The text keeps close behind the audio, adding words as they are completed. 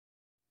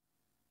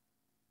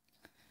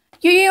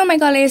Oh my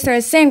god,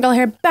 it's Sam Girl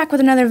here, back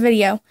with another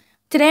video.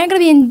 Today I'm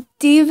going to be in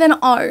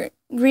DeviantArt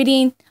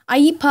reading I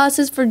Eat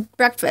Pastas for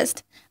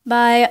Breakfast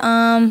by,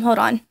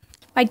 by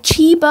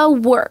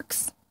Chiba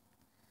Works.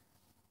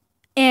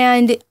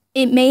 And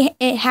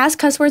it has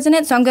cuss words in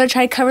it, so I'm going to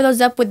try to cover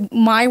those up with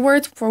my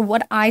words for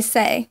what I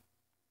say.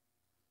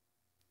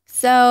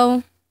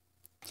 So,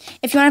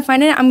 if you want to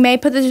find it, I may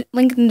put the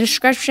link in the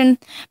description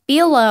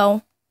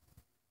below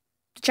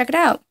to check it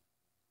out.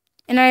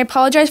 And I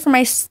apologize for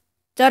my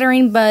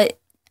stuttering, but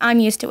I'm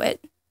used to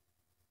it.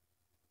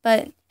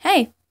 But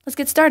hey, let's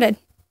get started.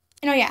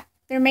 And oh yeah,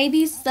 there may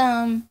be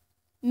some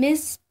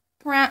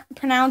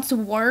mispronounced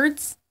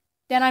words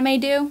that I may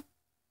do.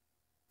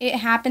 It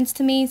happens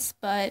to me,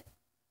 but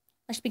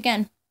let's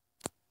begin.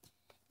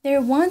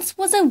 There once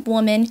was a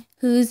woman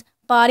whose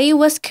body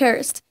was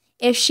cursed.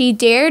 If she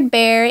dared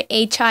bear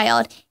a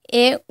child,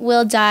 it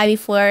will die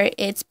before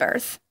its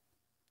birth.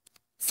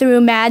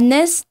 Through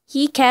madness,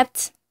 he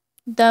kept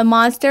the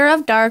monster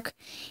of dark.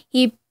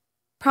 He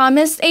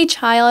promised a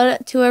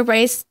child to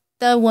erase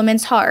the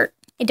woman's heart.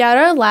 A daughter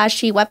at last,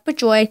 she wept with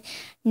joy,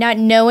 not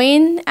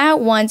knowing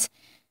at once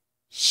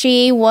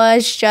she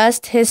was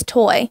just his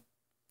toy.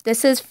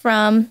 This is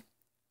from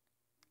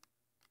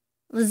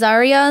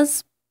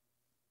Lazaria's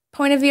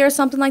point of view or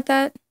something like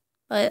that,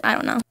 but I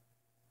don't know.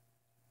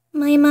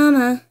 My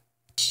mama,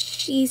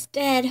 she's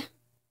dead.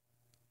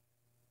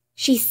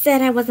 She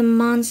said I was a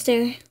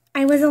monster.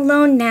 I was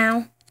alone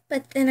now,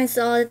 but then I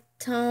saw a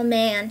tall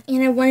man,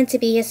 and I wanted to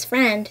be his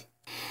friend.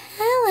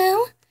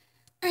 Hello,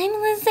 I'm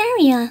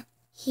Lazaria.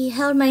 He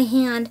held my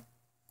hand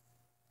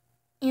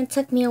and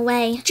took me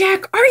away.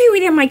 Jack, are you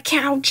eating my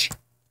couch?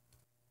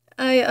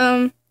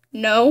 No.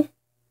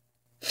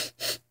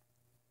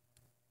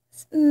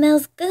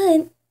 Smells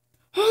good.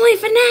 Holy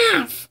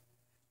FNAF!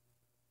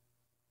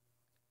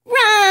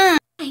 Run!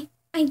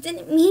 I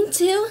didn't mean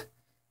to.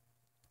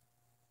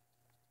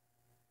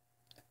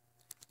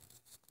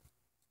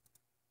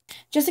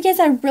 Just in case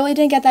I really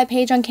didn't get that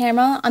page on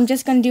camera, I'm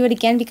just going to do it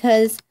again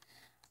because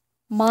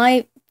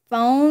my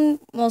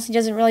phone mostly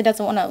doesn't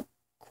want to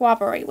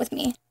cooperate with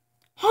me.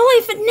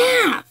 Holy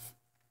FNAF!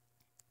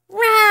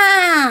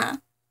 Rah!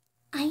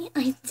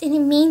 I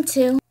didn't mean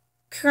to.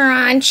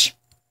 Crunch.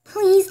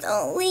 Please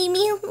don't leave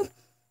me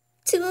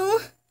too.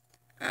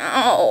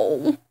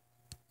 Ow. I'm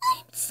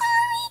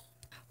sorry.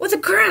 What the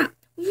crap?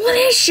 What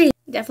is she?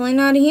 Definitely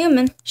not a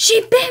human.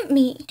 She bit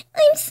me.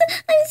 I'm sorry.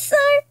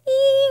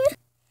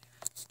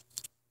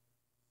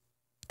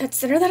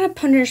 Consider that a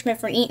punishment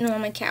for eating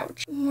on my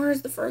couch.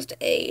 Where's the first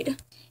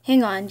aid?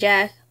 Hang on,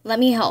 Jack. Let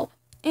me help.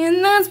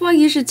 And that's why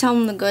you should tell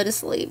him to go to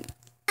sleep.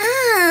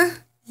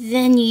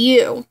 Then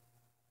you.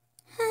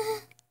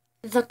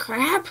 The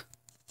crap?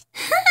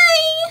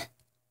 Hi.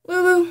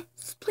 Lulu,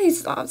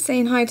 please stop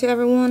saying hi to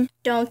everyone.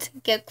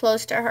 Don't get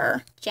close to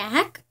her.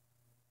 Jack?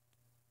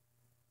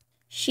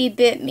 She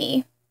bit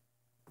me.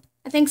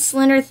 I think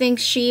Slender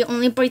thinks she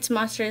only bites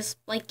monsters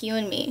like you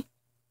and me.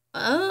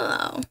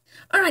 Oh.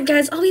 Alright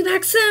guys, I'll be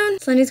back soon.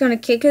 Slender's gonna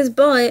kick his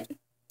butt.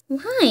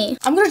 Why?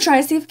 I'm gonna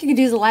try to see if I can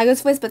do the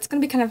Lagos voice, but it's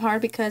gonna be kind of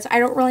hard because I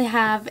don't really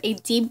have a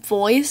deep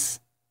voice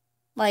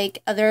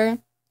like other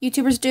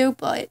YouTubers do,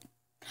 but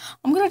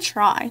I'm gonna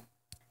try.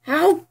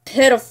 How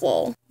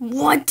pitiful.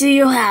 What do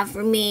you have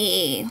for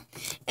me?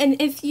 And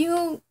if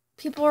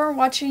people are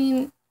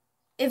watching,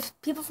 if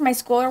people from my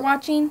school are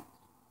watching,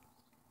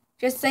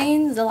 just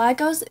saying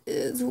Zalagos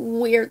is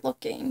weird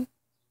looking.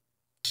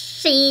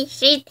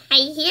 She's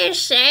right here,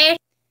 sir.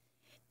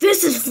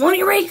 This is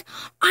funny, Rick.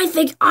 I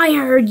think I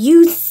heard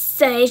you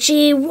say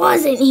she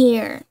wasn't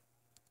here.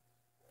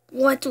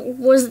 What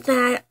was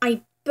that?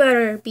 I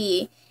better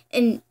be.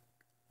 And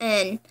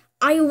I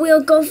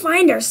will go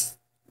find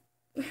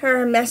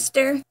her,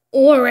 mister.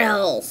 Or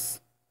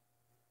else.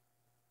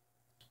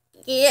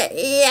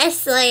 Yes,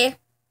 sir.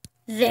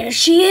 There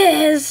she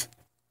is.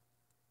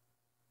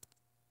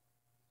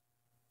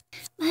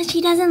 But she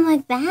doesn't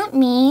look that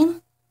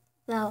mean,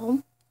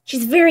 though.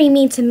 She's very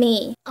mean to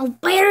me. I'll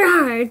bite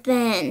her hard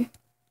then.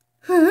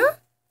 Huh?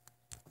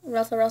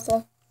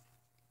 Russell.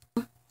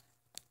 I'm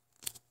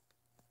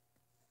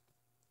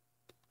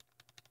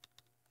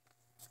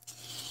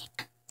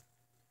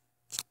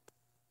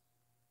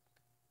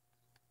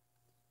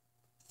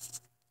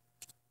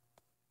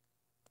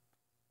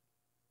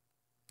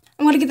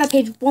gonna get that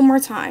page one more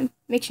time,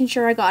 making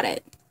sure I got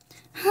it.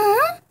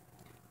 Huh?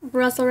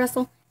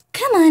 Russell.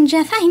 Come on,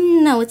 Jeff, I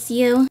know it's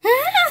you.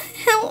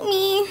 Help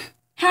me.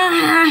 Ha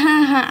ha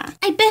ha ha.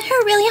 I bit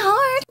her really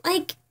hard,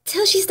 like,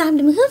 till she stopped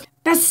to move.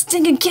 Best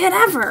stinking kid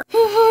ever.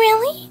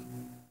 Really?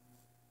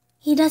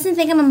 He doesn't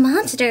think I'm a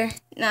monster.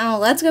 Now,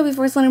 let's go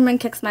before Slenderman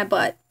kicks my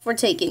butt for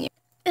taking you.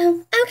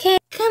 Oh, okay.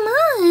 Come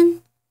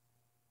on.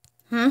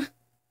 Huh?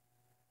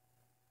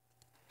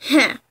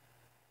 Huh.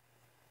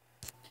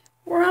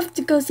 We're off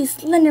to go see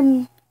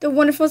Slenderman, the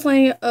wonderful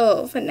Slender.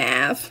 Oh,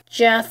 FNAF.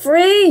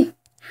 Jeffrey!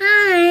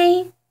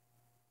 Hi.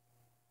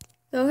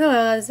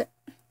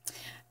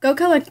 Go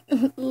color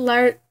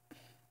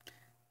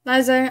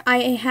Lazar, I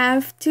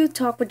have to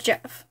talk with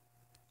Jeff.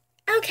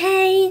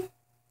 Okay.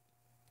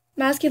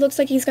 mask, he looks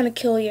like he's gonna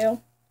kill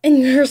you in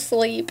your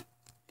sleep.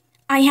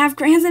 I have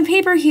crayons and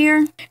paper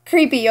here.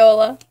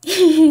 Creepy-ola.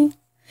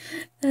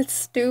 That's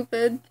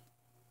stupid.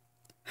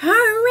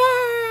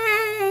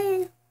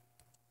 Hooray!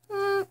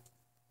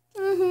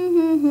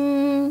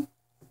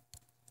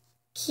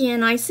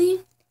 Can I see?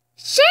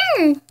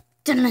 Sure.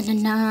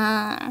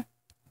 Da-na-na-na.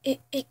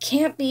 It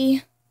can't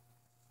be.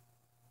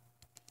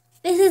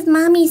 This is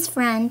Mommy's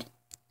friend.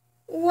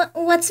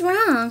 What's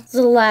wrong?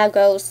 The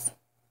Lagos.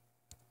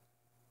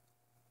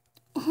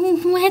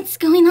 What's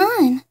going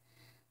on?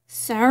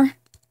 Sir?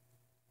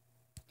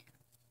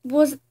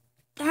 Was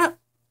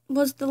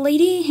the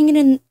lady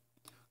hanging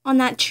on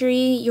that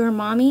tree your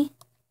mommy?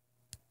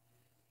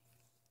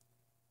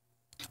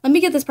 Let me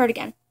get this part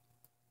again.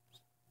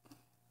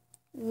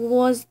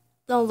 Was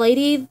the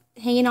lady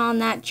hanging on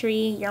that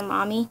tree your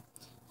mommy?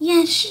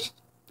 Yes,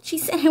 she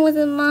said I was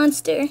a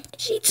monster.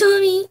 She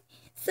told me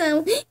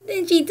so.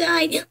 Then she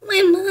died.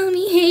 My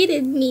mommy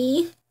hated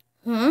me.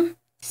 Huh?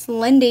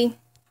 Slendy.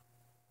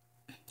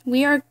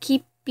 We're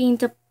keeping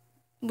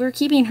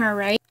her,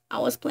 right? I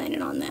was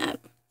planning on that.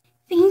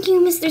 Thank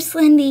you, Mr.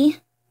 Slendy.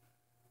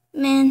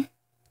 Man.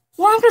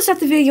 Well, I'm gonna stop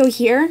the video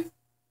here.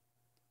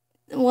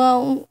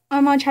 Well,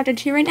 I'm on chapter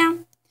 2 right now,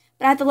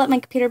 but I have to let my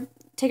computer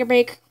take a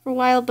break for a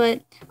while,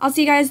 but I'll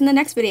see you guys in the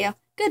next video.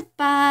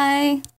 Goodbye!